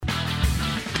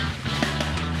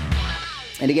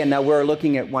And again, now we're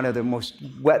looking at one of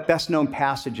the best-known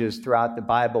passages throughout the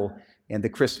Bible in the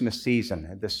Christmas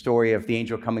season, the story of the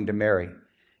angel coming to Mary.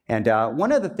 And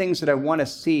one of the things that I want to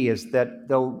see is that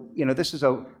though, this is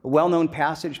a well-known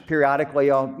passage,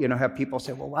 periodically I'll, have people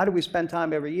say, well, why do we spend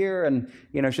time every year? And,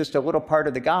 it's just a little part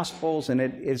of the Gospels, and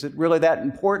is it really that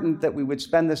important that we would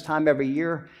spend this time every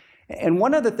year? And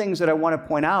one of the things that I want to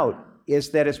point out is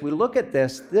that as we look at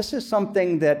this is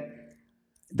something that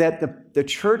the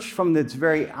church from its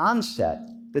very onset,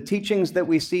 the teachings that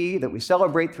we see, that we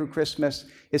celebrate through Christmas,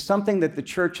 is something that the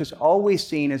church has always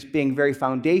seen as being very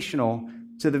foundational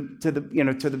to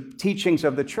the teachings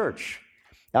of the church.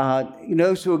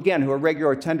 Those who are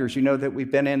regular attenders, that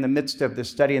we've been in the midst of the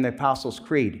study in the Apostles'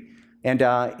 Creed. And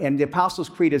the Apostles'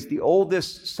 Creed is the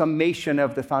oldest summation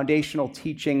of the foundational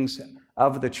teachings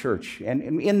of the church.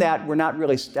 And in that, we're not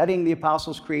really studying the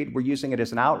Apostles' Creed, we're using it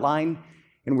as an outline.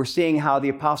 And we're seeing how the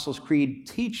Apostles' Creed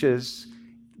teaches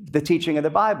the teaching of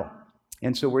the Bible.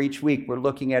 And so each week we're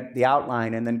looking at the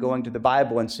outline and then going to the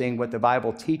Bible and seeing what the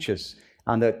Bible teaches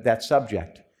on that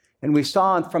subject. And we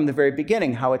saw from the very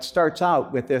beginning how it starts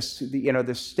out with this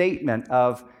statement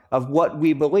of what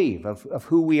we believe, of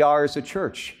who we are as a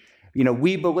church.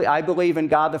 I believe in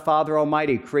God the Father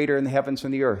Almighty, creator in the heavens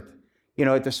and the earth.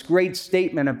 This great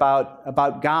statement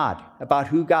about God, about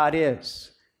who God is.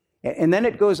 And then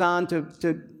it goes on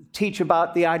to teach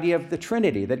about the idea of the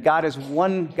Trinity, that God is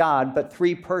one God, but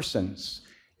three persons.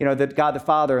 That God the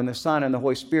Father and the Son and the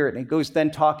Holy Spirit. And it goes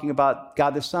then talking about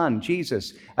God the Son,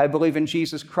 Jesus. I believe in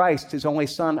Jesus Christ, his only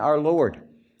Son, our Lord.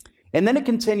 And then it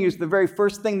continues, the very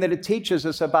first thing that it teaches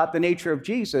us about the nature of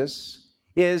Jesus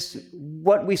is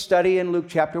what we study in Luke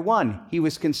chapter 1. He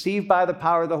was conceived by the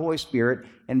power of the Holy Spirit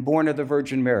and born of the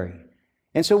Virgin Mary.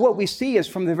 And so what we see is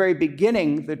from the very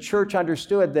beginning, the church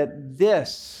understood that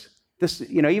this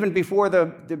even before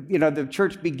the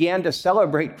church began to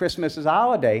celebrate Christmas as a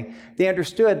holiday, they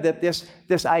understood that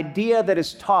this idea that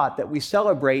is taught, that we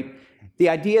celebrate, the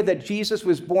idea that Jesus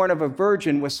was born of a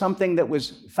virgin was something that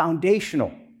was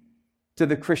foundational to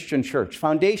the Christian church,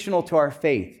 foundational to our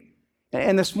faith.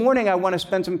 And this morning, I want to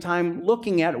spend some time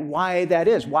looking at why that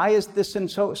is. Why is this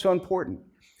so important?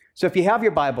 So if you have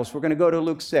your Bibles, we're going to go to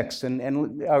Luke 6,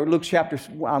 and Luke chapter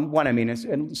 1,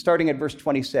 and starting at verse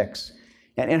 26,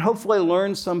 and hopefully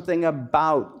learn something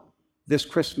about this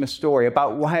Christmas story,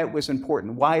 about why it was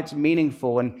important, why it's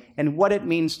meaningful, and what it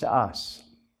means to us.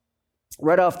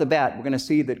 Right off the bat, we're going to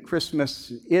see that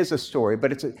Christmas is a story,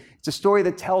 but it's a story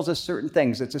that tells us certain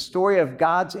things. It's a story of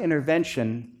God's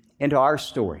intervention into our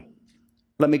story.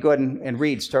 Let me go ahead and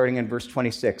read, starting in verse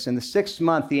 26. In the 6th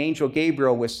month, the angel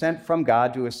Gabriel was sent from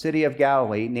God to a city of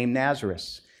Galilee named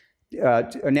Nazareth,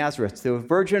 to a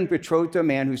virgin betrothed to a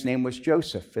man whose name was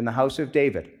Joseph, in the house of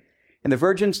David. And the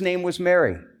virgin's name was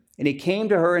Mary. And he came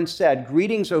to her and said,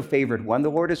 "Greetings, O favored one, the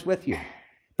Lord is with you."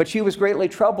 But she was greatly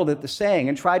troubled at the saying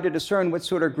and tried to discern what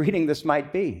sort of greeting this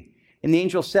might be. And the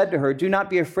angel said to her, "Do not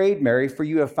be afraid, Mary, for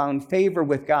you have found favor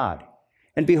with God.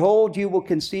 And behold, you will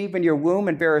conceive in your womb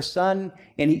and bear a son,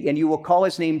 and you will call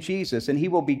his name Jesus, and he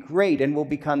will be great and will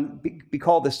be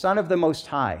called the Son of the Most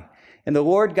High. And the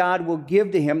Lord God will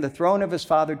give to him the throne of his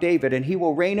father David, and he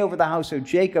will reign over the house of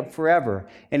Jacob forever,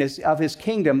 and of his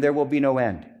kingdom there will be no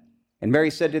end." And Mary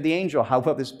said to the angel, "How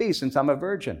will this be, since I'm a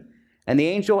virgin?" And the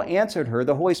angel answered her,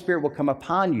 "The Holy Spirit will come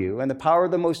upon you, and the power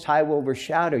of the Most High will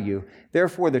overshadow you.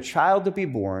 Therefore, the child to be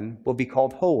born will be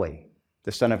called Holy,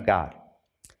 the Son of God."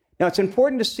 Now, it's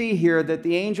important to see here that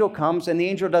the angel comes, and the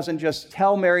angel doesn't just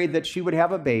tell Mary that she would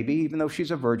have a baby, even though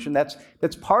she's a virgin.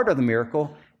 That's part of the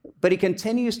miracle. But he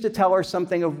continues to tell her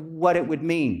something of what it would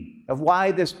mean, of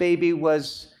why this baby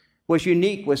was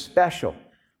unique, was special.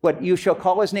 What you shall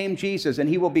call his name Jesus, and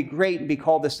he will be great and be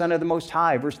called the Son of the Most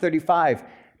High. Verse 35,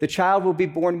 the child will be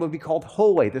born, will be called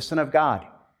Holy, the Son of God.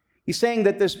 He's saying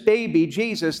that this baby,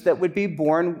 Jesus, that would be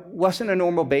born wasn't a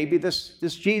normal baby. This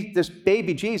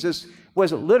baby, Jesus,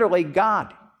 was literally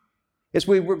God. As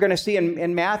we were going to see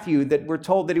in Matthew, that we're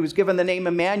told that he was given the name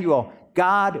Emmanuel,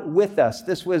 God with us.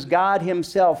 This was God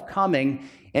himself coming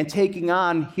and taking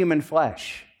on human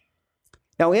flesh.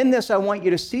 Now in this, I want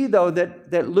you to see, though,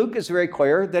 that Luke is very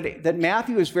clear, that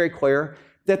Matthew is very clear,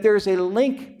 that there's a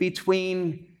link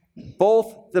between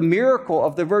both the miracle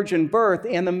of the virgin birth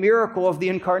and the miracle of the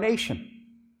incarnation.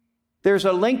 There's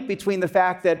a link between the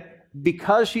fact that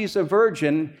because she's a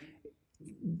virgin,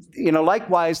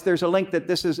 likewise, there's a link that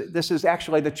this is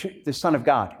actually the Son of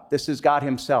God. This is God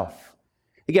himself.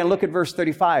 Again, look at verse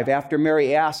 35. After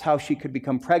Mary asks how she could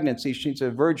become pregnant, since she's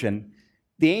a virgin,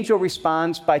 the angel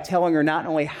responds by telling her not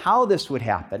only how this would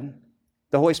happen,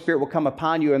 the Holy Spirit will come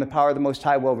upon you and the power of the Most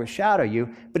High will overshadow you,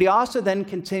 but he also then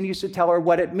continues to tell her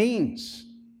what it means.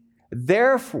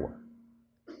 Therefore,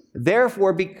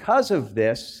 because of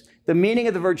this, the meaning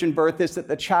of the virgin birth is that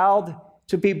the child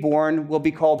to be born will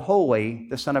be called holy,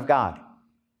 the Son of God.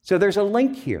 So there's a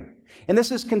link here. And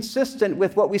this is consistent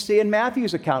with what we see in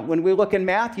Matthew's account. When we look in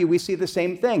Matthew, we see the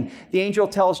same thing. The angel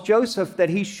tells Joseph that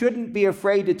he shouldn't be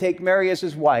afraid to take Mary as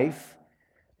his wife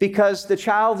because the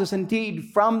child is indeed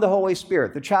from the Holy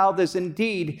Spirit. The child is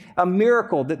indeed a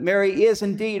miracle, that Mary is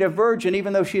indeed a virgin,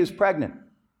 even though she is pregnant.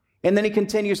 And then he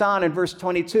continues on in verse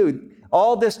 22.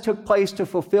 All this took place to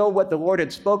fulfill what the Lord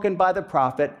had spoken by the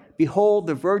prophet. Behold,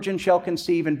 the virgin shall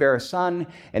conceive and bear a son,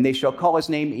 and they shall call his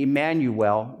name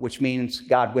Emmanuel, which means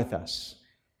God with us.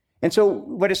 And so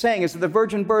what it's saying is that the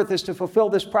virgin birth is to fulfill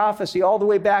this prophecy all the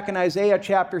way back in Isaiah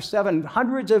chapter 7,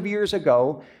 hundreds of years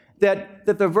ago, that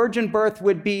the virgin birth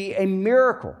would be a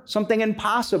miracle, something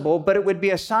impossible, but it would be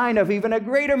a sign of even a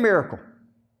greater miracle.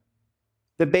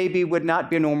 The baby would not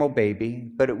be a normal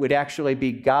baby, but it would actually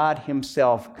be God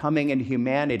himself coming into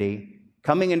humanity,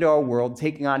 coming into our world,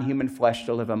 taking on human flesh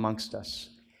to live amongst us.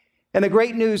 And the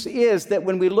great news is that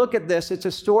when we look at this, it's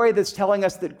a story that's telling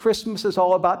us that Christmas is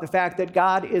all about the fact that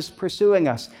God is pursuing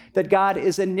us, that God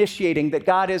is initiating, that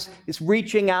God is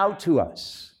reaching out to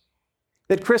us.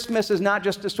 That Christmas is not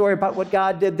just a story about what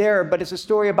God did there, but it's a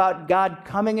story about God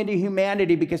coming into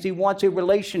humanity because he wants a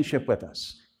relationship with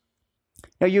us.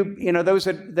 Now, you know, those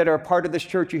that are a part of this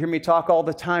church, you hear me talk all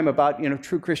the time about,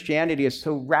 true Christianity is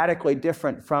so radically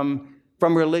different from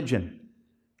religion.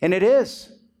 And it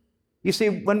is. You see,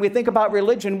 when we think about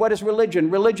religion, what is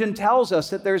religion? Religion tells us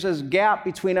that there's this gap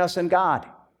between us and God.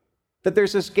 That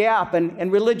there's this gap,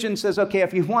 and religion says, okay,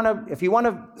 if you want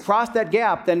to cross that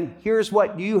gap, then here's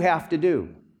what you have to do.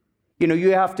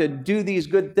 You have to do these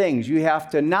good things. You have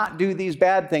to not do these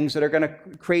bad things that are going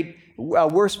to create a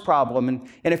worse problem.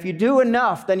 And if you do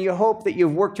enough, then you hope that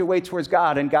you've worked your way towards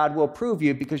God, and God will approve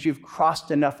you because you've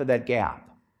crossed enough of that gap.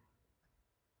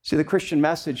 See, the Christian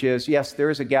message is, yes,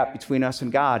 there is a gap between us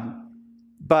and God,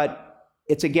 but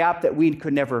it's a gap that we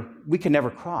can never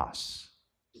cross.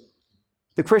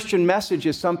 The Christian message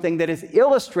is something that is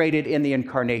illustrated in the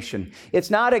incarnation. It's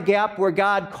not a gap where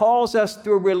God calls us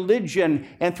through religion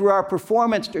and through our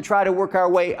performance to try to work our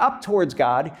way up towards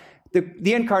God.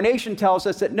 The incarnation tells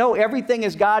us that no, everything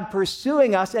is God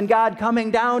pursuing us and God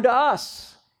coming down to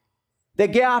us. The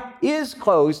gap is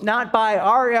closed, not by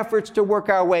our efforts to work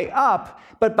our way up,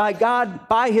 but by God,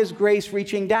 by his grace,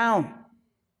 reaching down.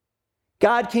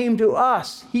 God came to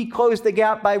us. He closed the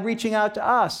gap by reaching out to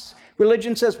us.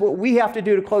 Religion says what we have to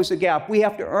do to close the gap. We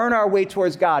have to earn our way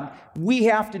towards God. We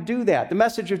have to do that. The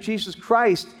message of Jesus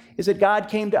Christ is that God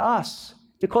came to us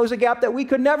to close a gap that we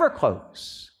could never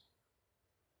close.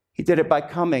 He did it by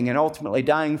coming and ultimately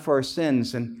dying for our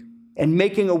sins and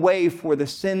making a way for the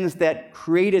sins that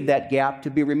created that gap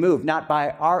to be removed, not by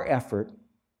our effort,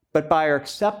 but by our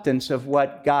acceptance of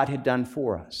what God had done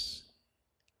for us.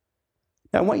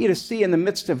 Now, I want you to see in the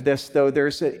midst of this, though,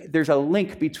 there's a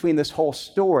link between this whole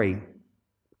story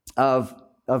of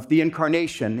the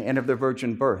incarnation and of the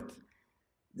virgin birth.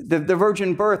 The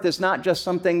virgin birth is not just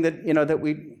something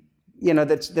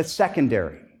that's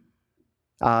secondary.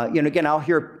 Again, I'll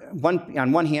hear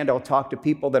on one hand, I'll talk to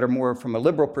people that are more from a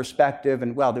liberal perspective,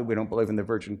 and we don't believe in the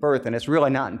virgin birth, and it's really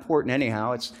not important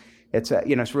anyhow.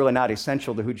 It's really not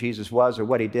essential to who Jesus was or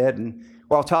what he did.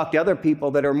 Or I'll talk to other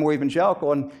people that are more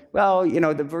evangelical, and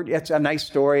it's a nice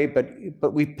story,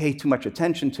 but we pay too much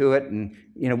attention to it, and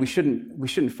we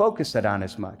shouldn't focus it on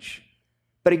as much.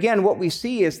 But again, what we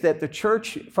see is that the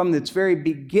church from its very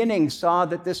beginning saw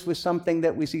that this was something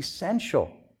that was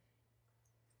essential.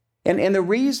 And the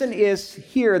reason is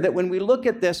here that when we look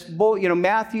at this, both,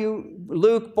 Matthew,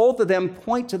 Luke, both of them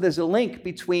point to this link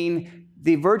between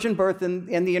the virgin birth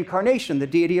and the incarnation, the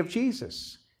deity of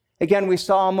Jesus. Again, we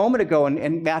saw a moment ago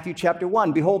in Matthew chapter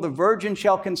 1, behold, the virgin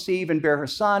shall conceive and bear her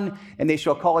son, and they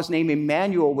shall call his name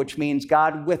Emmanuel, which means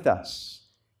God with us.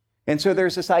 And so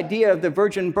there's this idea of the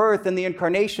virgin birth and the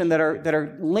incarnation that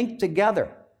are linked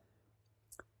together.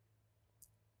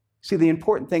 See, the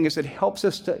important thing is it helps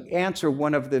us to answer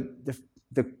one of the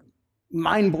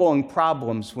mind-blowing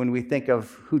problems when we think of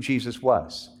who Jesus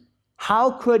was. How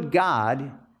could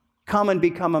God come and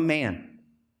become a man?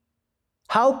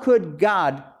 How could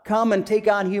God come and take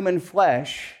on human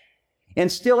flesh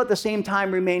and still at the same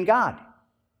time remain God?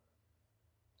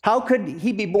 How could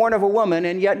he be born of a woman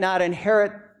and yet not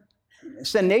inherit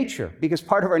sin nature? Because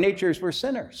part of our nature is we're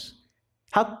sinners.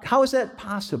 How is that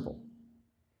possible?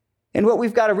 And what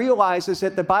we've got to realize is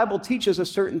that the Bible teaches us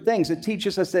certain things. It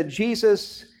teaches us that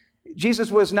Jesus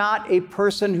was not a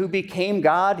person who became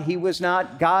God. He was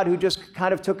not God who just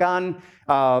kind of took on,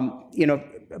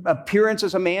 appearance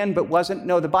as a man, but wasn't.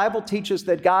 No, the Bible teaches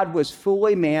that God was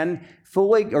fully man,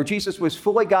 Jesus was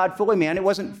fully God, fully man. It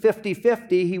wasn't 50-50.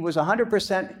 He was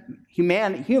 100%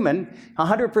 human,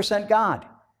 100% God.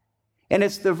 And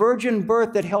it's the virgin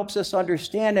birth that helps us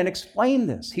understand and explain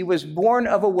this. He was born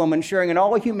of a woman sharing in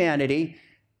all humanity,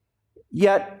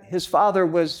 yet his father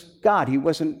was God. He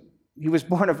was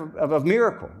born of a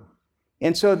miracle.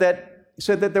 And so that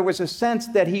there was a sense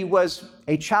that he was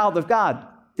a child of God,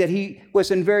 that he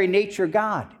was in very nature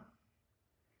God.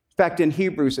 In fact, in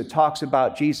Hebrews, it talks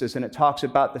about Jesus, and it talks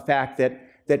about the fact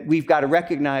that we've got to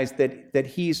recognize that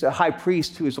he's a high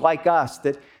priest who is like us,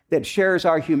 that shares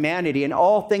our humanity in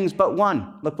all things but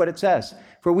one. Look what it says.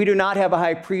 For we do not have a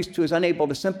high priest who is unable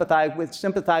to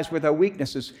sympathize with our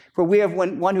weaknesses. For we have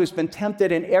one who has been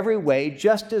tempted in every way,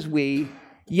 just as we,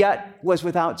 yet was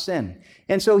without sin.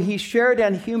 And so he shared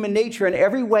in human nature in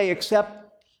every way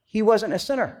except he wasn't a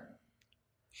sinner.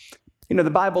 You know,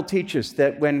 the Bible teaches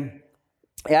that when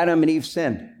Adam and Eve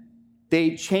sinned,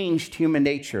 they changed human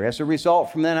nature. As a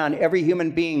result, from then on, every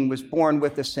human being was born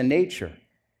with a sin nature.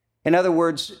 In other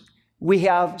words, we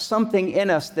have something in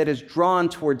us that is drawn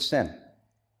towards sin.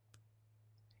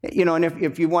 You know, and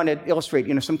if you want to illustrate,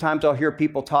 you know, sometimes I'll hear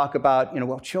people talk about,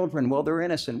 well, children, they're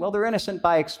innocent. Well, they're innocent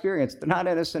by experience. They're not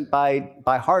innocent by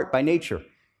heart, by nature.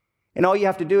 And all you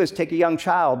have to do is take a young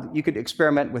child. You could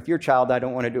experiment with your child. I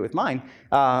don't want to do it with mine.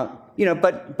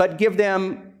 But give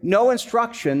them no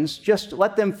instructions. Just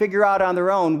let them figure out on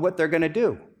their own what they're going to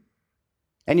do.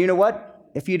 And you know what?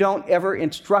 If you don't ever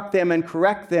instruct them and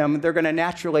correct them, they're going to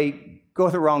naturally go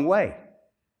the wrong way.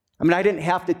 I mean, I didn't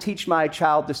have to teach my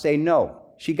child to say no.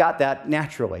 She got that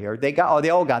naturally, or they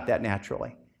all got that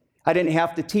naturally. I didn't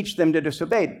have to teach them to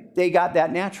disobey. They got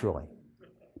that naturally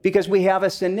because we have a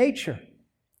sin nature.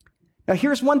 Now,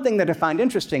 here's one thing that I find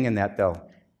interesting in that, though.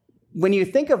 When you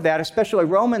think of that, especially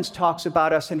Romans talks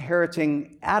about us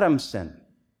inheriting Adam's sin.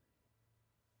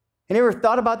 And you ever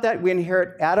thought about that? We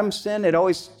inherit Adam's sin. It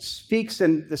always speaks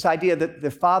in this idea that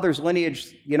the father's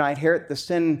lineage, inherit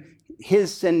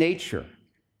his sin nature.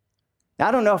 Now,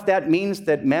 I don't know if that means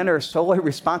that men are solely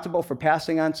responsible for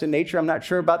passing on sin nature. I'm not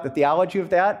sure about the theology of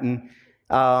that. And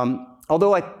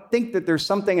although I think that there's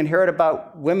something inherent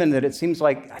about women that it seems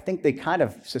like I think they kind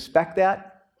of suspect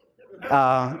that.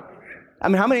 How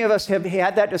many of us have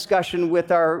had that discussion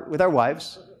with our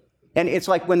wives? And it's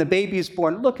like when the baby is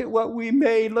born, look at what we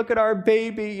made, look at our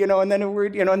baby, and then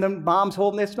and then mom's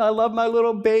holding this, I love my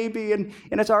little baby, and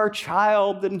it's our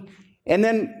child. And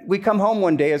then we come home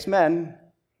one day as men,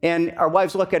 and our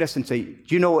wives look at us and say,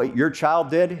 do you know what your child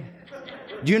did?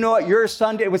 Do you know what your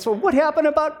son did? So what happened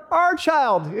about our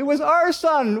child? It was our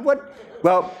son.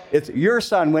 Well, it's your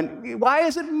son. Why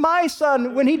is it my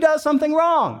son when he does something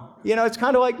wrong? It's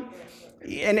kind of like,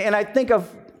 and I think of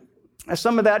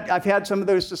some of that. I've had some of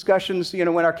those discussions, when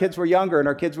our kids were younger and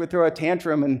our kids would throw a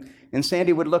tantrum and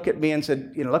Sandy would look at me and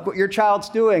said, look what your child's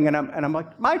doing. And I'm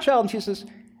like, my child? And she says,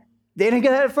 they didn't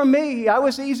get that from me. I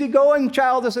was the easygoing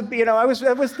child. I was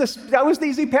the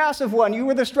easy passive one. You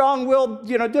were the strong-willed,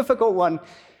 difficult one.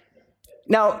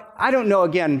 Now, I don't know,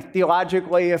 again,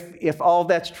 theologically, if all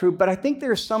that's true, but I think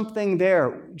there's something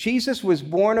there. Jesus was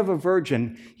born of a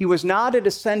virgin. He was not a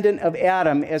descendant of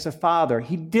Adam as a father.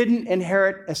 He didn't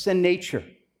inherit a sin nature.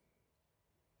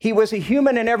 He was a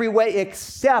human in every way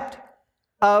except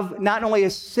of not only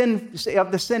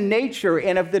of the sin nature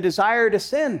and of the desire to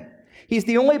sin. He's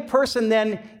the only person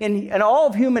then in all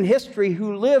of human history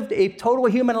who lived a total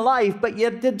human life, but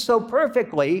yet did so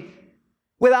perfectly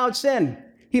without sin.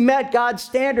 He met God's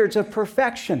standards of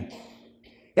perfection.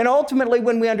 And ultimately,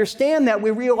 when we understand that,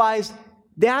 we realize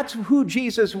that's who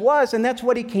Jesus was, and that's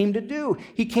what he came to do.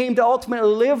 He came to ultimately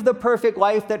live the perfect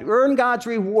life that earned God's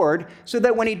reward, so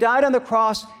that when he died on the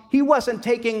cross, he wasn't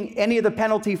taking any of the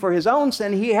penalty for his own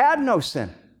sin. He had no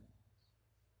sin.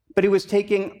 But he was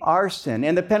taking our sin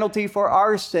and the penalty for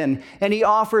our sin, and he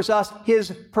offers us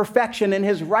his perfection and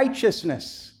his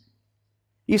righteousness.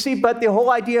 You see, but the whole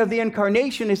idea of the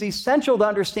incarnation is essential to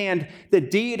understand the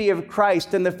deity of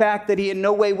Christ and the fact that he in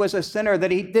no way was a sinner,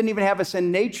 that he didn't even have a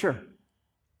sin nature.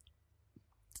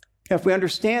 If we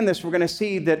understand this, we're going to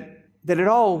see that it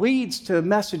all leads to a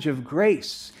message of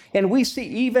grace. And we see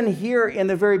even here in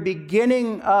the very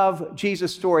beginning of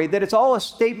Jesus' story that it's all a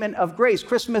statement of grace.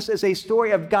 Christmas is a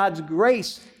story of God's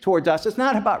grace towards us. It's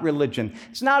not about religion.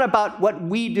 It's not about what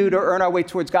we do to earn our way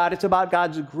towards God. It's about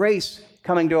God's grace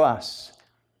coming to us.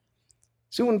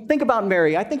 So when we think about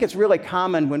Mary, I think it's really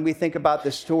common when we think about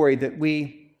this story that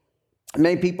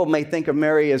many people may think of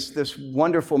Mary as this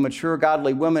wonderful, mature,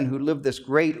 godly woman who lived this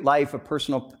great life of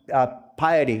personal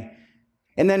piety.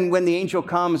 And then when the angel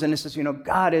comes and it says,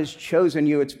 God has chosen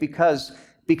you, it's because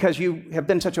because you have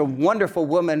been such a wonderful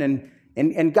woman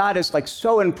and God is like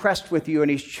so impressed with you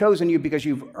and he's chosen you because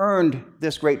you've earned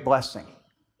this great blessing.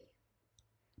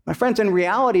 My friends, in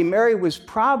reality, Mary was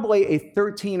probably a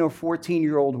 13 or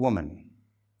 14-year-old woman.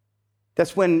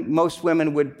 That's when most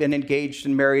women would have been engaged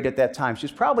and married at that time. She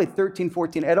was probably 13,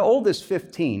 14, at oldest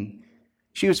 15.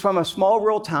 She was from a small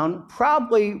rural town,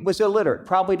 probably was illiterate,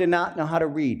 probably did not know how to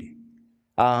read.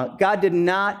 God did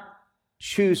not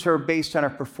choose her based on her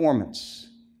performance.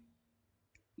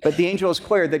 But the angel is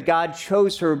clear that God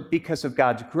chose her because of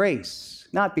God's grace,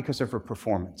 not because of her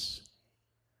performance.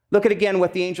 Look at again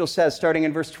what the angel says, starting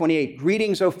in verse 28.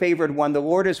 Greetings, O favored one, the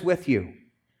Lord is with you.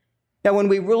 Now, when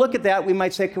we look at that, we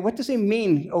might say, what does he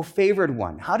mean, O favored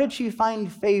one? How did she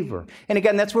find favor? And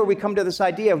again, that's where we come to this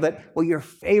idea of that, well, you're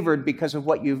favored because of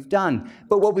what you've done.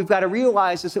 But what we've got to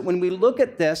realize is that when we look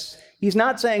at this, he's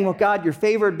not saying, well, God, you're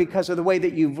favored because of the way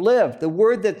that you've lived. The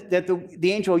word that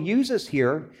the angel uses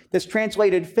here, that's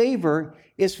translated favor,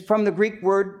 is from the Greek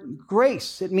word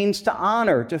grace. It means to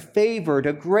honor, to favor,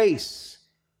 to grace.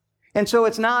 And so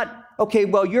it's not, okay,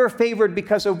 well, you're favored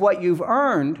because of what you've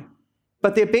earned,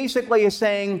 but they basically is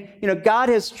saying, God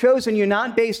has chosen you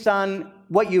not based on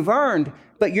what you've earned,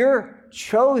 but you're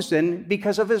chosen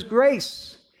because of his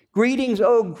grace. Greetings,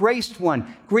 O graced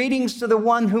one. Greetings to the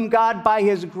one whom God by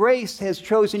his grace has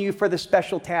chosen you for the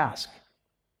special task.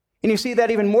 And you see that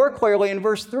even more clearly in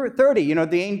verse 30.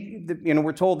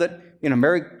 We're told that,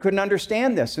 Mary couldn't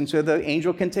understand this. And so the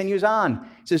angel continues on.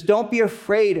 He says, don't be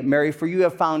afraid, Mary, for you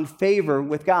have found favor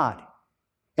with God.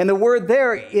 And the word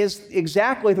there is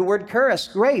exactly the word charis,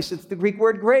 grace. It's the Greek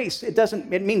word grace.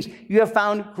 It means you have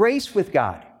found grace with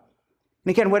God.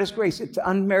 And again, what is grace? It's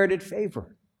unmerited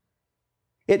favor.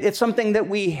 It's something that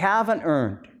we haven't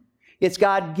earned. It's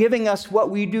God giving us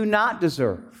what we do not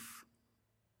deserve.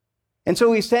 And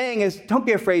so he's saying is, don't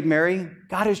be afraid, Mary.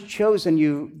 God has chosen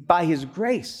you by his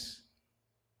grace.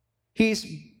 He's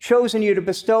chosen you to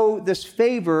bestow this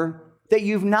favor that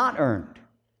you've not earned.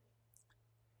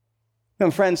 Now,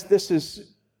 friends, this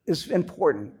is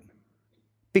important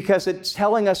because it's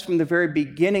telling us from the very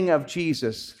beginning of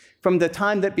Jesus, from the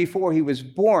time that before he was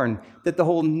born, that the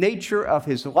whole nature of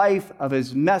his life, of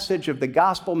his message, of the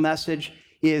gospel message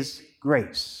is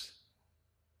grace.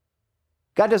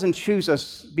 God doesn't choose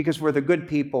us because we're the good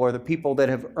people or the people that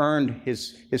have earned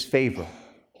his favor.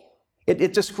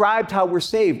 It described how we're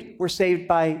saved. We're saved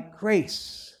by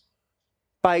grace.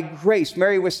 By grace.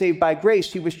 Mary was saved by grace.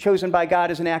 She was chosen by God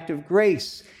as an act of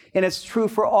grace. And it's true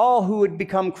for all who would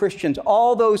become Christians,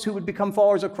 all those who would become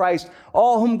followers of Christ,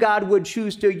 all whom God would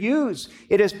choose to use.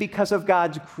 It is because of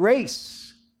God's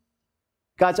grace,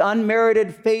 God's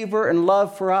unmerited favor and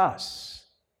love for us.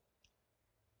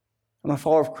 I'm a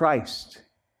follower of Christ,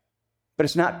 but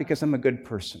it's not because I'm a good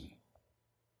person.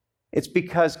 It's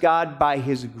because God, by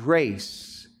his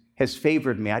grace, has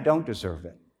favored me. I don't deserve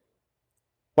it.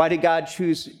 Why did God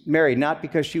choose Mary? Not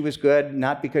because she was good,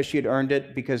 not because she had earned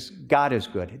it, because God is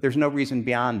good. There's no reason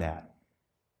beyond that.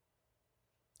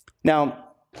 Now,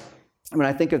 when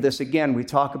I think of this again, we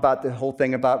talk about the whole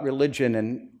thing about religion,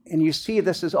 and you see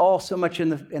this is all so much in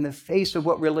the face of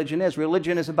what religion is.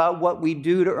 Religion is about what we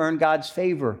do to earn God's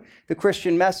favor. The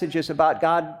Christian message is about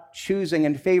God choosing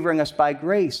and favoring us by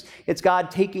grace. It's God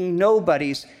taking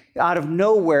nobodies out of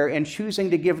nowhere and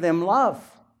choosing to give them love.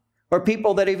 Or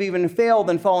people that have even failed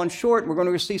and fallen short. We're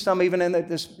going to see some even in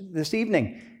this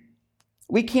evening.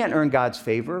 We can't earn God's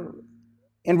favor.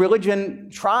 And religion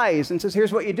tries and says,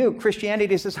 here's what you do.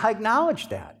 Christianity says, I acknowledge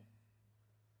that.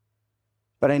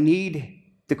 But I need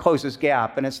to close this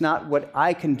gap. And it's not what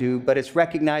I can do, but it's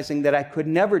recognizing that I could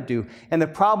never do. And the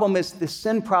problem is the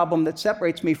sin problem that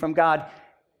separates me from God.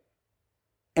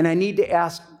 And I need to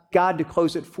ask God to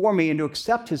close it for me and to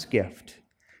accept his gift.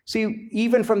 See,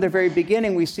 even from the very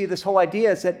beginning, we see this whole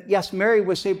idea is that, yes, Mary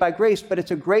was saved by grace, but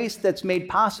it's a grace that's made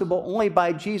possible only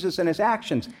by Jesus and his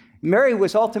actions. Mary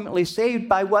was ultimately saved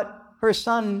by what her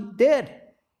son did.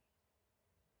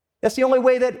 That's the only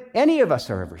way that any of us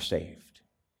are ever saved.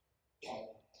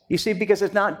 You see, because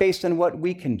it's not based on what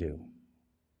we can do.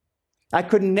 I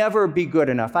could never be good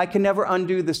enough. I can never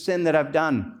undo the sin that I've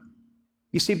done.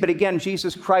 You see, but again,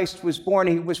 Jesus Christ was born.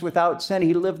 He was without sin.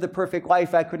 He lived the perfect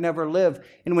life I could never live.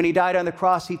 And when he died on the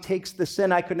cross, he takes the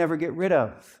sin I could never get rid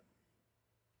of.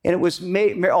 And it was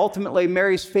ultimately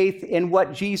Mary's faith in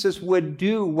what Jesus would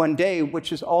do one day,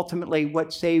 which is ultimately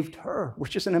what saved her,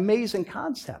 which is an amazing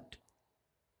concept.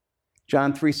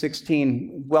 John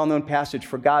 3:16, well-known passage,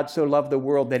 for God so loved the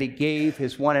world that he gave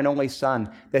his one and only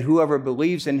Son, that whoever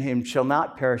believes in him shall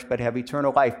not perish but have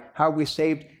eternal life. How are we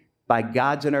saved? By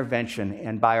God's intervention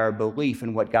and by our belief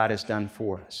in what God has done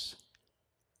for us.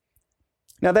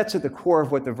 Now, that's at the core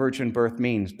of what the virgin birth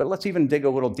means, but let's even dig a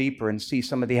little deeper and see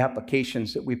some of the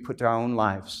applications that we put to our own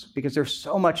lives, because there's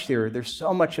so much here. There's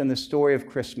so much in the story of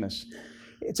Christmas.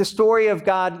 It's a story of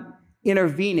God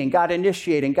intervening, God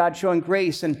initiating, God showing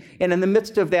grace, and in the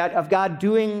midst of that, of God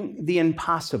doing the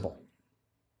impossible.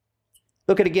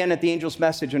 Look at again at the angel's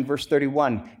message in verse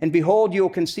 31. And behold, you will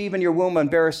conceive in your womb and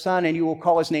bear a son, and you will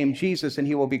call his name Jesus, and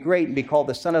he will be great and be called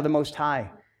the Son of the Most High.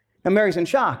 Now Mary's in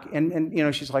shock,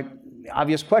 and she's like,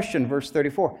 obvious question, verse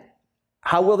 34.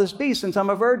 How will this be since I'm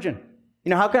a virgin?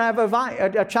 How can I have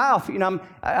a child?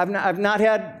 I've not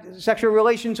had sexual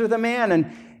relations with a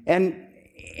man,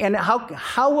 and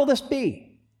how will this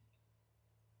be?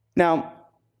 Now,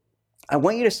 I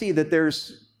want you to see that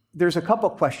there's a couple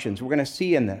questions we're going to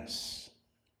see in this.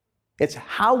 It's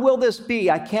how will this be?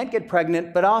 I can't get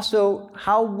pregnant, but also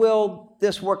how will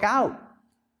this work out?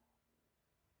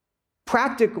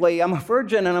 Practically, I'm a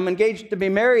virgin and I'm engaged to be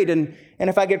married, and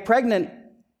if I get pregnant,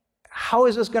 how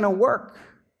is this going to work?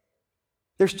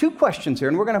 There's two questions here,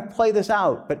 and we're going to play this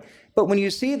out. But when you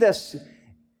see this,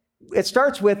 it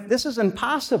starts with, this is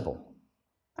impossible.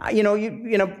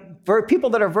 For people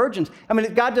that are virgins,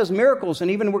 God does miracles, and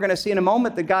even we're going to see in a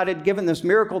moment that God had given this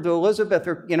miracle to Elizabeth,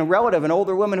 her relative, an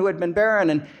older woman who had been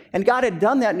barren, and God had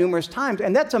done that numerous times,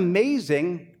 and that's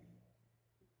amazing.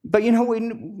 But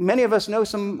many of us know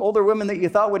some older women that you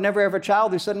thought would never have a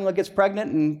child who suddenly gets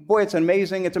pregnant, and boy, it's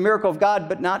amazing. It's a miracle of God,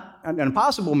 but not an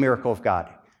impossible miracle of God.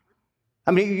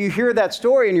 You hear that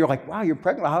story and you're like, wow, you're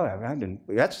pregnant. Wow,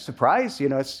 that's a surprise.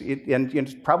 And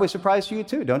it's probably a surprise to you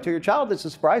too. Don't tell your child it's a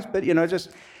surprise, but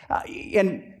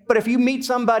but if you meet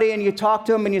somebody and you talk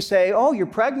to them and you say, oh, you're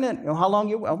pregnant. How long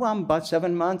you? Well, I'm about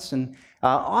 7 months, and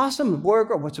awesome. A boy or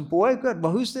girl? What's a boy? Good.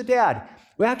 Well, who's the dad?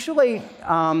 Well, actually,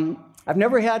 I've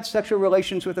never had sexual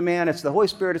relations with a man. It's the Holy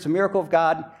Spirit. It's a miracle of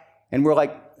God. And we're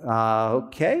like,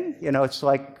 okay. It's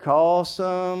like, call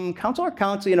some counsel.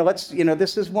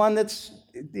 This is one that's,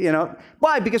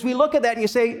 why? Because we look at that and you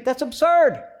say, that's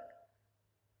absurd.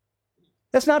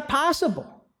 That's not possible.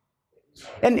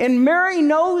 And Mary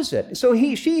knows it. So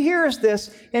she hears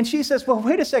this and she says, well,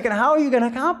 wait a second. How are you going to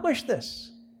accomplish this?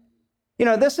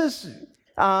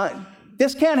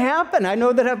 This can't happen. I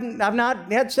know that I've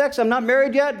not had sex. I'm not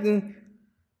married yet. And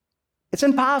it's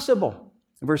impossible.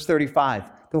 Verse 35,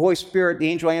 the Holy Spirit, the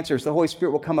angel answers, the Holy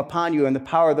Spirit will come upon you and the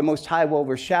power of the Most High will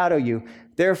overshadow you.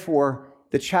 Therefore,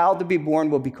 the child to be born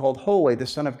will be called Holy, the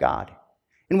Son of God.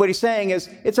 And what he's saying is,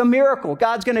 it's a miracle.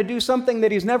 God's going to do something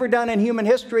that he's never done in human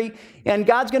history. And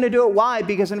God's going to do it. Why?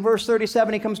 Because in verse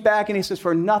 37, he comes back and he says,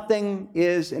 for nothing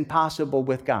is impossible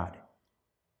with God.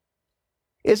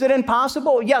 Is it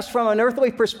impossible? Yes, from an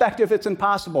earthly perspective, it's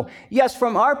impossible. Yes,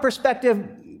 from our perspective,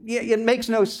 it makes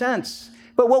no sense.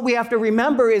 But what we have to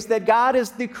remember is that God is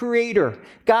the creator.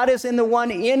 God is the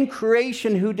one in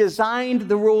creation who designed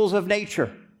the rules of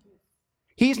nature.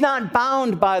 He's not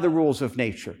bound by the rules of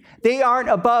nature. They aren't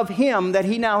above him that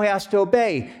he now has to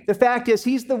obey. The fact is,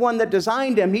 he's the one that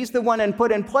designed them. He's the one that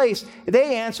put in place.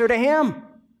 They answer to him.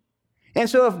 And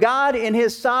so if God in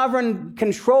his sovereign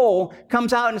control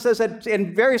comes out and says that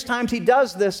in various times he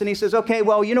does this, and he says, okay,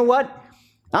 well, you know what?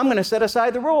 I'm going to set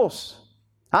aside the rules.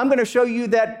 I'm going to show you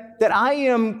that I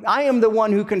am the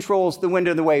one who controls the wind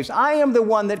and the waves. I am the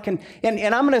one that can,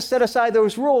 and I'm going to set aside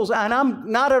those rules, and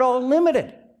I'm not at all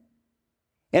limited.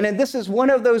 And this is one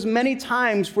of those many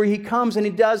times where he comes and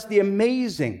he does the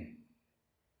amazing.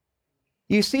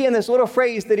 You see in this little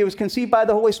phrase that he was conceived by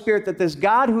the Holy Spirit, that this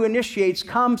God who initiates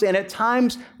comes and at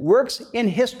times works in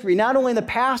history, not only in the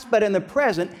past, but in the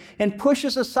present, and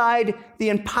pushes aside the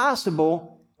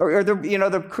impossible or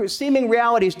the seeming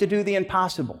realities to do the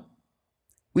impossible.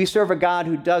 We serve a God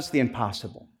who does the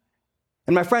impossible.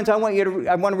 And my friends, I want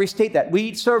to restate that.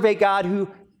 We serve a God who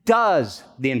does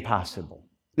the impossible,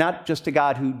 not just a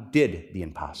God who did the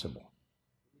impossible.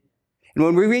 And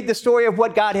when we read the story of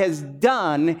what God has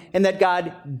done and that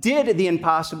God did the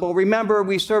impossible, remember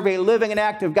we serve a living and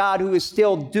active God who is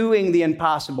still doing the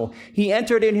impossible. He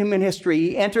entered in human history.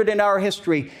 He entered in our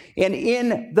history. And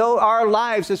in our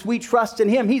lives, as we trust in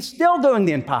him, he's still doing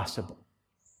the impossible.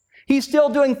 He's still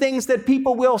doing things that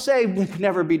people will say would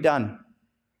never be done.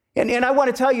 And I want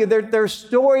to tell you, there's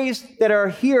stories that are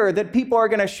here that people are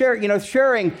going to share,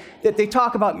 sharing that they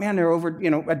talk about, man, they're over,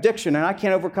 addiction, and I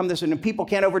can't overcome this, and people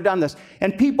can't overdone this.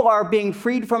 And people are being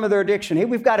freed from their addiction. Hey,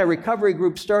 we've got a recovery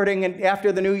group starting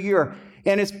after the new year.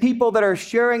 And it's people that are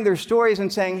sharing their stories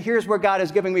and saying, here's where God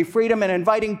is giving me freedom, and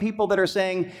inviting people that are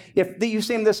saying, if you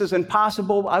seem this is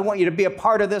impossible, I want you to be a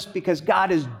part of this because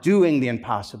God is doing the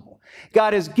impossible.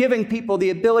 God is giving people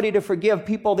the ability to forgive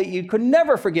people that you could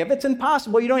never forgive. It's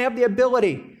impossible. You don't have the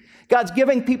ability. God's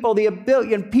giving people the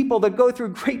ability, and people that go through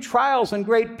great trials and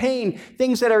great pain,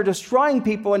 things that are destroying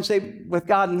people, and say, with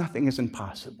God, nothing is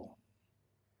impossible.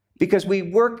 Because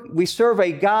we serve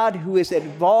a God who is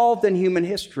involved in human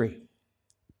history.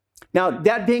 Now,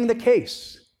 that being the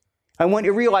case, I want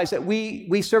you to realize that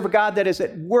we serve a God that is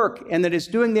at work and that is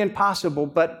doing the impossible,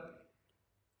 but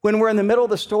when we're in the middle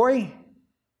of the story,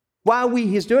 while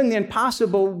He's doing the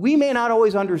impossible, we may not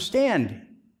always understand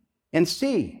and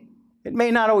see. It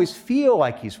may not always feel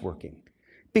like He's working,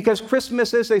 because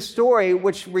Christmas is a story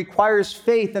which requires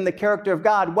faith in the character of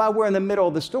God while we're in the middle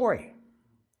of the story.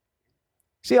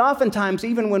 See, oftentimes,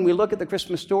 even when we look at the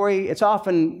Christmas story, it's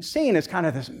often seen as kind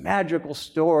of this magical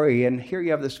story, and here you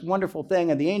have this wonderful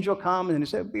thing, and the angel comes and he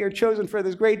said, we are chosen for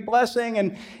this great blessing,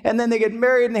 and then they get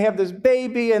married, and they have this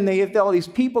baby, and they have all these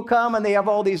people come, and they have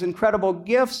all these incredible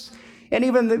gifts. And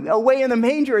even away in the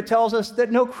manger, it tells us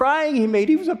that no crying He made.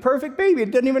 He was a perfect baby.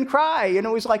 It didn't even cry. It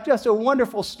was like just a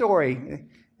wonderful story.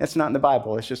 That's not in the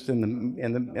Bible. It's just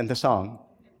in the song.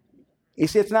 You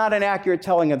see, it's not an accurate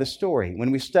telling of the story.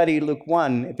 When we study Luke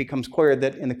 1, it becomes clear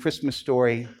that in the Christmas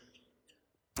story,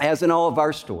 as in all of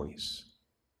our stories,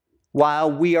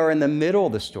 while we are in the middle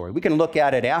of the story, we can look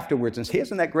at it afterwards and say,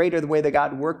 isn't that great the way that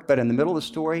God worked? But in the middle of the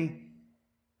story,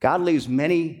 God leaves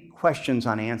many questions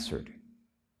unanswered.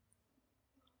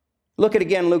 Look at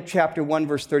again Luke chapter 1,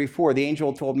 verse 34. The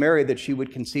angel told Mary that she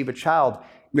would conceive a child.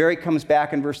 Mary comes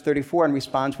back in verse 34 and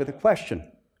responds with a question.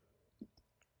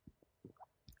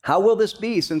 How will this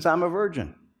be since I'm a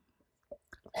virgin?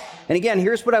 And again,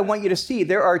 here's what I want you to see.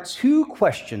 There are two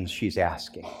questions she's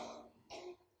asking.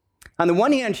 On the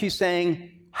one hand, she's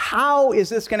saying, how is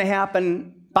this going to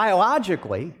happen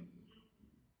biologically?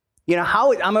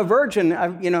 How I'm a virgin,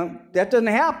 that doesn't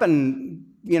happen,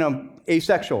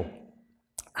 asexual.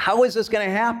 How is this going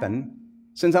to happen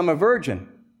since I'm a virgin?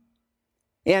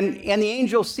 And the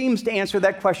angel seems to answer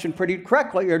that question pretty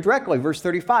correctly or directly. Verse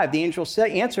 35, the angel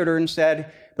answered her and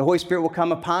said, the Holy Spirit will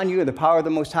come upon you, and the power of the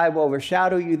Most High will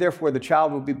overshadow you. Therefore, the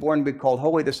child will be born and be called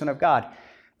Holy, the Son of God.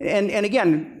 And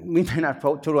again, we may not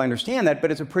totally understand that,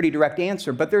 but it's a pretty direct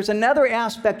answer. But there's another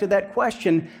aspect of that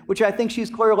question, which I think she's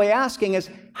clearly asking, is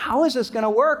how is this going to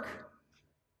work?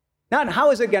 Not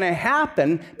how is it going to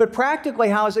happen, but practically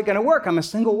how is it going to work? I'm a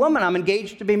single woman. I'm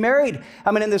engaged to be married.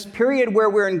 In this period where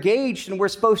we're engaged and we're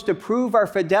supposed to prove our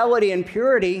fidelity and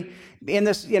purity in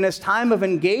this time of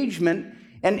engagement.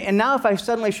 And now if I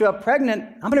suddenly show up pregnant,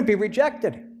 I'm going to be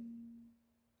rejected.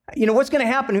 What's going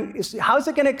to happen? How's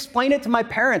it going to explain it to my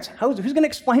parents? Who's going to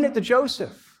explain it to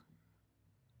Joseph?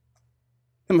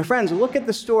 And my friends, look at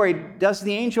the story. Does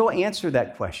the angel answer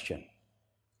that question?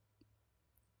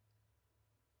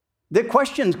 The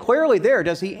question's clearly there.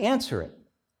 Does he answer it?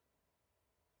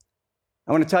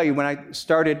 I want to tell you, when I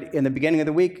started in the beginning of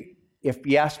the week, if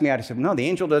you asked me, I'd have said, no, the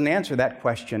angel doesn't answer that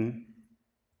question.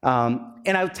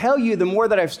 And I'll tell you, the more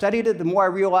that I've studied it, the more I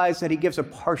realize that he gives a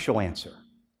partial answer.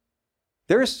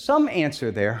 There is some answer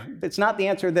there. It's not the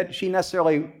answer that she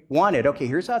necessarily wanted. Okay,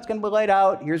 here's how it's going to be laid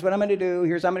out. Here's what I'm going to do.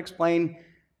 Here's how I'm going to explain.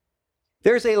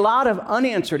 There's a lot of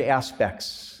unanswered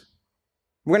aspects.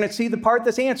 We're going to see the part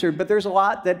that's answered, but there's a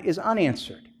lot that is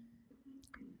unanswered.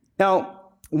 Now,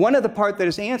 one of the part that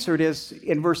is answered is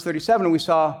in verse 37, we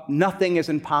saw nothing is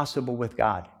impossible with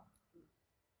God.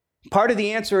 Part of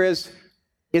the answer is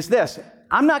this.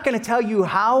 I'm not going to tell you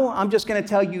how, I'm just going to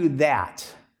tell you that.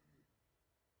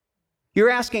 You're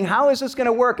asking, how is this going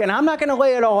to work? And I'm not going to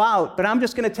lay it all out, but I'm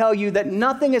just going to tell you that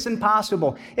nothing is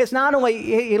impossible. It's not only,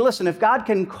 hey, listen, if God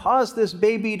can cause this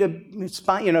baby to,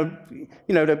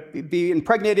 to be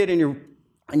impregnated in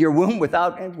your womb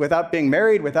without being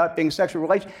married, without being sexual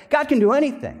relations, God can do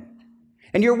anything.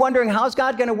 And you're wondering, how's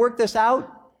God going to work this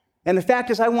out? And the fact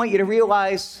is, I want you to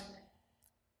realize,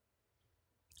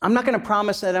 I'm not going to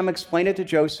promise that I'm going to explain it to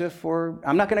Joseph, or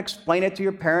I'm not going to explain it to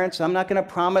your parents. I'm not going to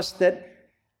promise that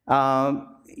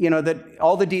that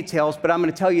all the details, but I'm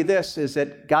going to tell you this, is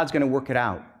that God's going to work it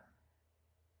out.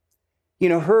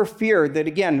 Her fear that,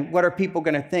 again, what are people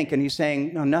going to think? And he's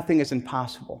saying, no, nothing is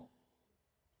impossible.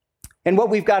 And what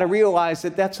we've got to realize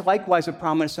that that's likewise a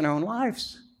promise in our own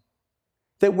lives.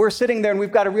 That we're sitting there and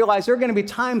we've got to realize there are going to be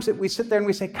times that we sit there and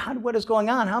we say, God, what is going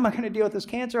on? How am I going to deal with this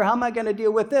cancer? How am I going to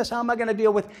deal with this? How am I going to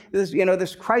deal with this,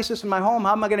 this crisis in my home?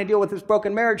 How am I going to deal with this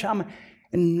broken marriage?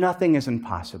 And nothing is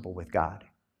impossible with God.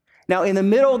 Now, in the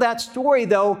middle of that story,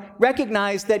 though,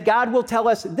 recognize that God will tell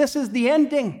us this is the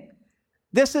ending.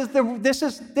 This is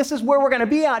where we're going to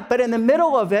be at. But in the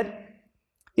middle of it,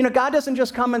 God doesn't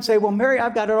just come and say, well, Mary,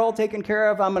 I've got it all taken care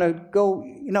of. I'm going to go.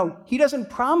 He doesn't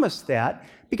promise that,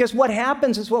 because what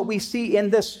happens is what we see in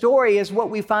this story is what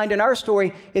we find in our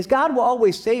story is God will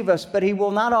always save us, but he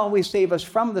will not always save us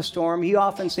from the storm. He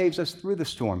often saves us through the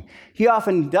storm. He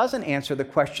often doesn't answer the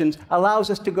questions, allows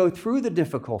us to go through the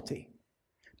difficulty.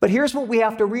 But here's what we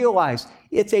have to realize.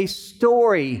 It's a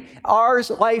story. Our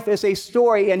life is a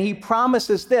story, and he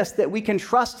promises this, that we can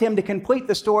trust him to complete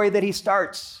the story that he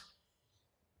starts.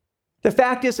 The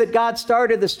fact is that God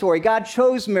started the story. God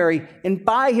chose Mary, and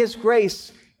by his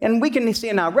grace, and we can see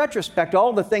in our retrospect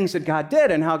all the things that God did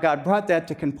and how God brought that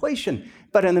to completion.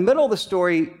 But in the middle of the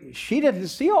story, she didn't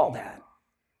see all that.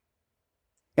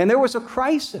 And there was a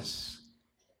crisis.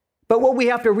 But what we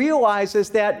have to realize is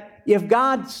that if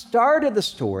God started the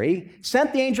story,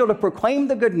 sent the angel to proclaim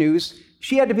the good news,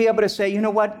 she had to be able to say, you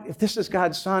know what, if this is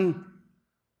God's son,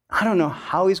 I don't know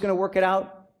how he's going to work it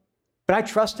out. But I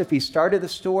trust if he started the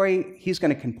story, he's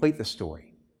going to complete the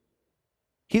story.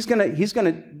 He's going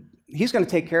to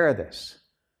take care of this.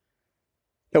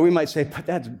 Now we might say, but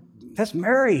that's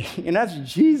Mary, and that's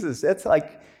Jesus. That's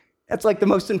like the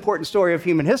most important story of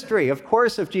human history. Of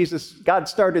course, if God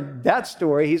started that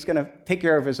story, he's going to take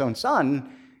care of his own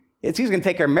son. He's going to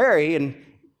take care of Mary,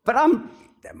 but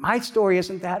my story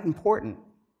isn't that important.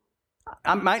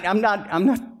 I'm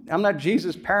not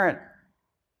Jesus' parent.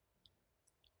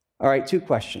 All right, 2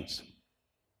 questions.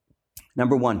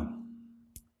 Number 1,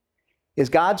 is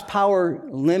God's power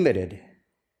limited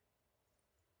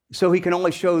so he can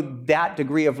only show that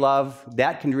degree of love,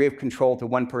 that degree of control to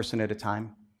one person at a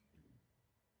time?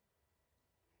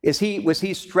 Was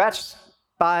he stretched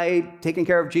by taking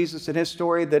care of Jesus in his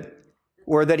story,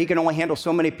 or that he can only handle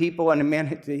so many people and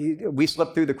we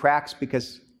slip through the cracks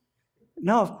because?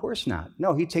 No, of course not.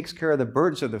 No, he takes care of the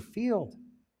birds of the field.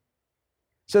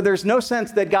 So there's no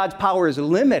sense that God's power is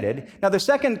limited. Now, the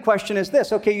second question is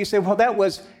this. Okay, you say, well, that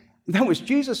was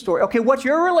Jesus' story. Okay, what's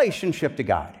your relationship to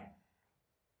God?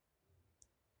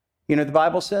 The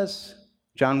Bible says,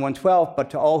 John 1:12, but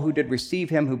to all who did receive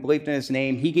him, who believed in his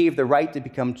name, he gave the right to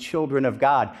become children of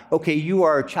God. Okay, you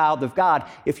are a child of God.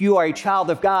 If you are a child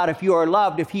of God, if you are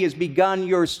loved, if he has begun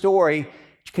your story,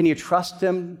 can you trust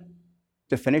him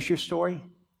to finish your story?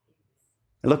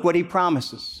 And look what he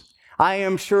promises. I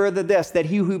am sure that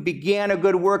he who began a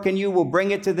good work in you will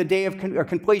bring it to the day of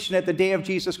completion at the day of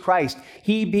Jesus Christ.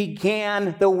 He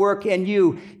began the work in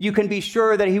you. You can be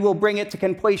sure that he will bring it to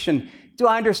completion. Do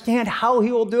I understand how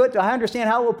he will do it? Do I understand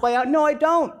how it will play out? No, I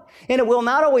don't. And it will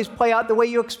not always play out the way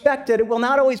you expected. It will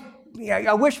not always,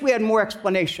 I wish we had more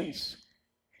explanations.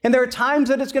 And there are times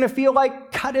that it's going to feel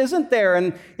like God isn't there,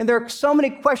 and there are so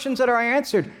many questions that are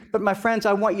answered. But my friends,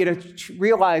 I want you to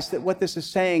realize that what this is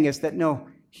saying is that no,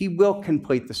 he will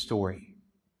complete the story.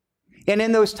 And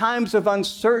in those times of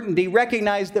uncertainty,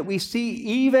 recognize that we see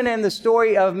even in the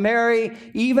story of Mary,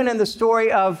 even in the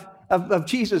story of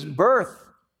Jesus' birth,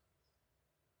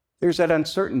 there's that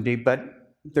uncertainty, but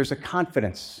there's a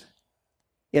confidence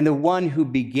in the one who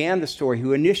began the story,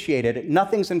 who initiated it.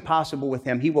 Nothing's impossible with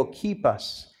him. He will keep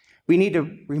us. We need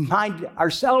to remind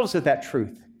ourselves of that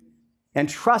truth and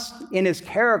trust in his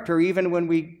character even when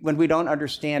we don't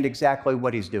understand exactly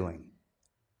what he's doing.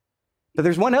 But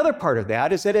there's one other part of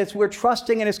that, is that as we're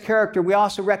trusting in his character, we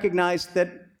also recognize that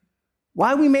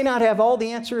while we may not have all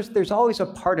the answers, there's always a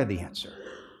part of the answer.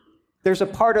 There's a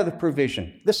part of the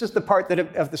provision. This is the part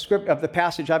of the script of the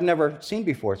passage I've never seen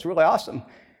before. It's really awesome.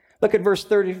 Look at verse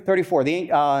 34.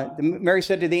 Mary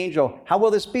said to the angel, how will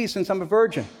this be since I'm a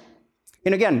virgin?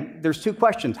 And again, there's 2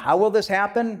 questions. How will this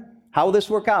happen? How will this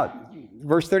work out?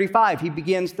 Verse 35, he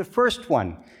begins the first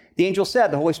one. The angel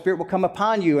said, the Holy Spirit will come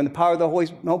upon you, and the power of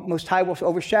the Most High will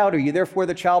overshadow you. Therefore,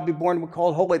 the child will be born will be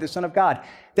called Holy, the Son of God.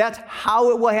 That's how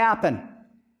it will happen.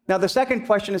 Now, the second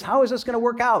question is, how is this going to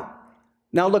work out?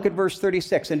 Now look at verse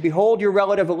 36. And behold, your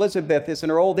relative Elizabeth is in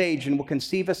her old age and will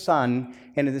conceive a son.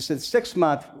 And this is the 6th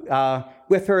month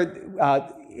with her,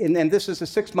 and this is the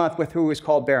 6th month with who is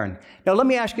called barren. Now let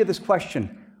me ask you this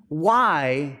question.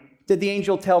 Why did the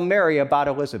angel tell Mary about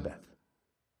Elizabeth?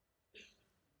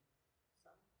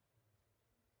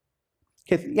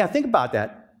 Okay, yeah, think about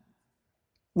that.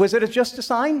 Was it just a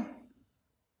sign?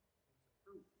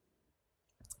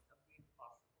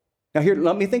 Now here,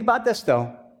 let me think about this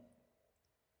though.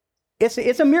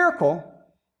 It's a miracle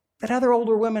that other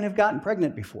older women have gotten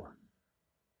pregnant before.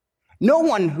 No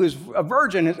one who's a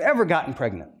virgin has ever gotten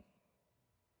pregnant.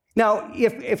 Now,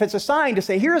 if it's a sign to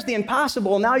say, here's the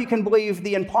impossible, now you can believe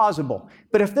the implausible.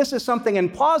 But if this is something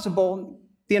implausible,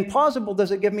 the implausible,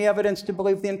 does it give me evidence to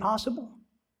believe the impossible?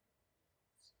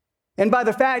 And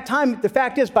the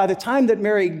fact is, by the time that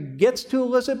Mary gets to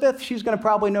Elizabeth, she's going to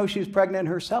probably know she's pregnant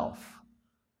herself.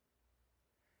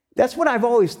 That's what I've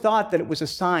always thought, that it was a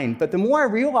sign. But the more I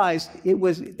realized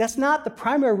that's not the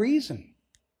primary reason.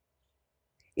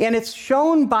 And it's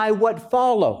shown by what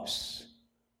follows.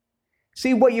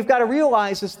 See, what you've got to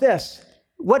realize is this.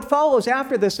 What follows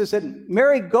after this is that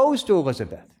Mary goes to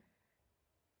Elizabeth.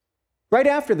 Right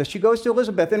after this, she goes to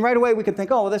Elizabeth, and right away we could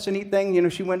think, oh, well, that's a neat thing,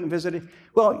 she went and visited.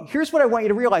 Well, here's what I want you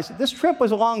to realize. This trip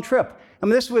was a long trip.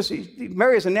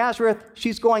 Mary is in Nazareth.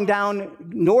 She's going down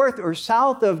north or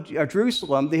south of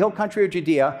Jerusalem, the hill country of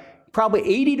Judea, probably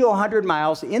 80 to 100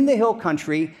 miles in the hill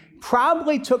country,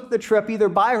 probably took the trip either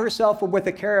by herself or with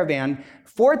a caravan,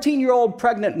 14-year-old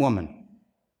pregnant woman.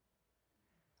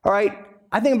 All right,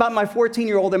 I think about my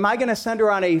 14-year-old. Am I going to send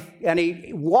her on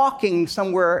a walking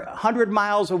somewhere 100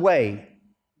 miles away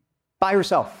by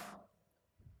herself?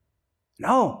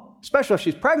 No, especially if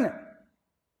she's pregnant.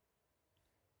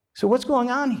 So what's going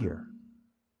on here?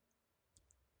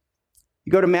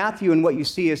 You go to Matthew, and what you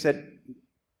see is that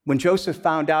when Joseph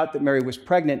found out that Mary was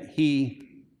pregnant,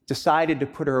 he decided to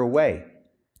put her away.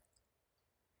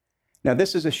 Now,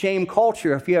 this is a shame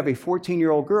culture. If you have a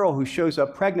 14-year-old girl who shows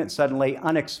up pregnant suddenly,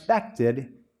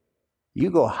 unexpected,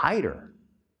 you go hide her.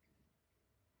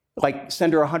 Like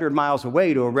send her 100 miles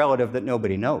away to a relative that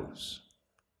nobody knows.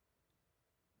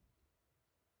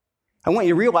 I want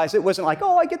you to realize it wasn't like,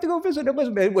 oh, I get to go visit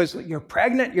Elizabeth. It was, you're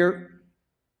pregnant,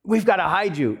 we've got to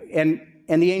hide you. And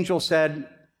the angel said,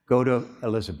 go to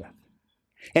Elizabeth.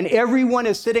 And everyone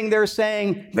is sitting there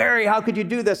saying, Mary, how could you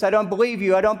do this? I don't believe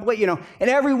you. I don't believe, And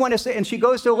everyone is saying, and she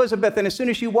goes to Elizabeth, and as soon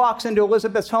as she walks into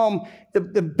Elizabeth's home, the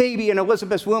baby in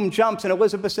Elizabeth's womb jumps, and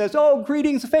Elizabeth says, oh,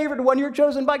 greetings, favored one, you're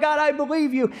chosen by God, I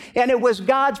believe you. And it was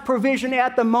God's provision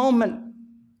at the moment.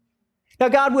 Now,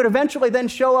 God would eventually then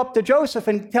show up to Joseph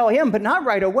and tell him, but not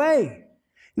right away.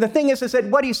 And the thing is that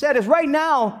what he said is, right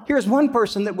now, here's one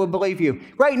person that will believe you.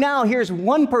 Right now, here's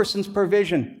one person's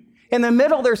provision. In the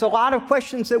middle, there's a lot of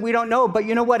questions that we don't know, but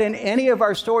you know what? In any of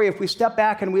our story, if we step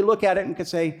back and we look at it and could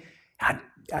say, I'm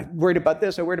worried about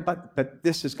this, but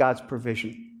this is God's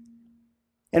provision.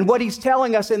 And what he's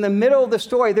telling us in the middle of the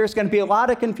story, there's going to be a lot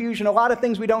of confusion, a lot of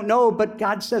things we don't know, but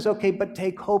God says, okay, but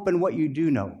take hope in what you do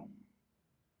know.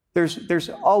 There's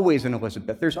always an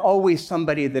Elizabeth. There's always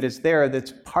somebody that is there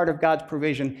that's part of God's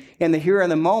provision in the here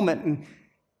and the moment. And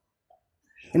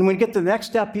when we get to the next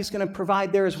step, he's going to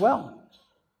provide there as well,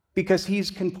 because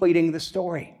he's completing the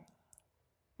story.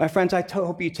 My friends, I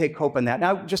hope you take hope in that.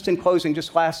 Now, just in closing,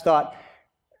 just last thought.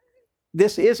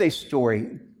 This is a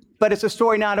story, but it's a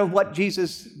story not of what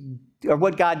Jesus or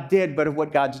what God did, but of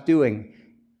what God's doing.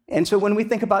 And so when we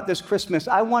think about this Christmas,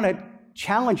 I want to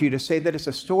challenge you to say that it's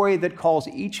a story that calls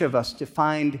each of us to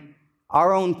find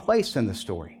our own place in the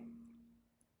story.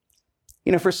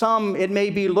 For some, it may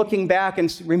be looking back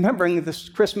and remembering that this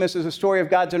Christmas is a story of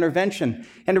God's intervention,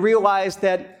 and to realize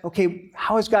that, okay,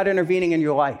 how is God intervening in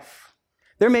your life?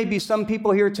 There may be some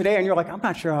people here today, and you're like, I'm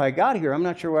not sure how I got here. I'm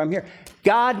not sure why I'm here.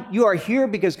 God, you are here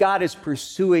because God is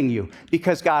pursuing you,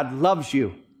 because God loves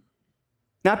you.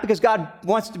 Not because God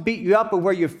wants to beat you up or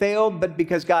where you failed, but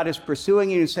because God is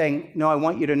pursuing you and saying, no, I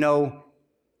want you to know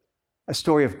a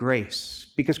story of grace,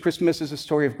 because Christmas is a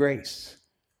story of grace.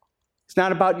 It's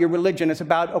not about your religion. It's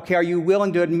about, okay, are you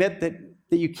willing to admit that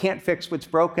you can't fix what's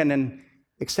broken and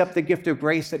accept the gift of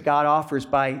grace that God offers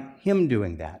by him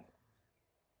doing that?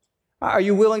 Are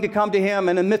you willing to come to him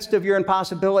in the midst of your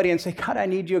impossibility and say, God, I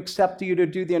need you, accept you to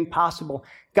do the impossible.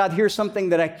 God, here's something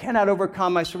that I cannot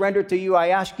overcome. I surrender to you. I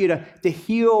ask you to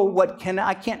heal what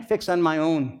I can't fix on my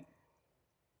own.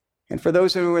 And for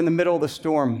those who are in the middle of the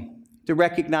storm, to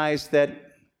recognize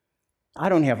that I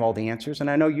don't have all the answers, and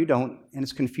I know you don't, and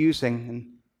it's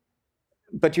confusing.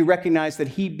 But you recognize that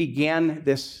he began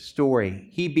this story.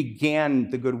 He began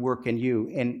the good work in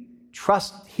you, and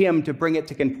trust him to bring it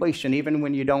to completion, even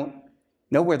when you don't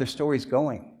know where the story's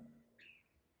going.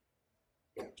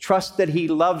 Trust that he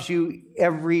loves you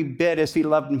every bit as he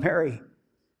loved Mary,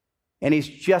 and he's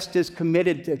just as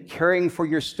committed to caring for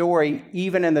your story,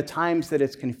 even in the times that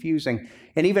it's confusing.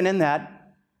 And even in that,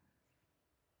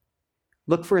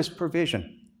 look for his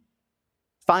provision.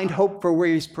 Find hope for where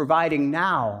he's providing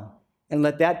now, and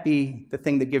let that be the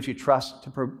thing that gives you trust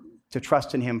to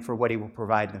trust in him for what he will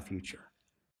provide in the future.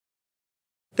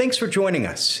 Thanks for joining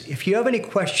us. If you have any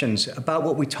questions about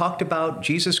what we talked about,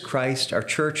 Jesus Christ, our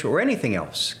church, or anything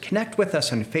else, connect with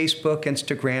us on Facebook,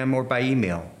 Instagram, or by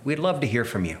email. We'd love to hear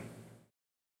from you.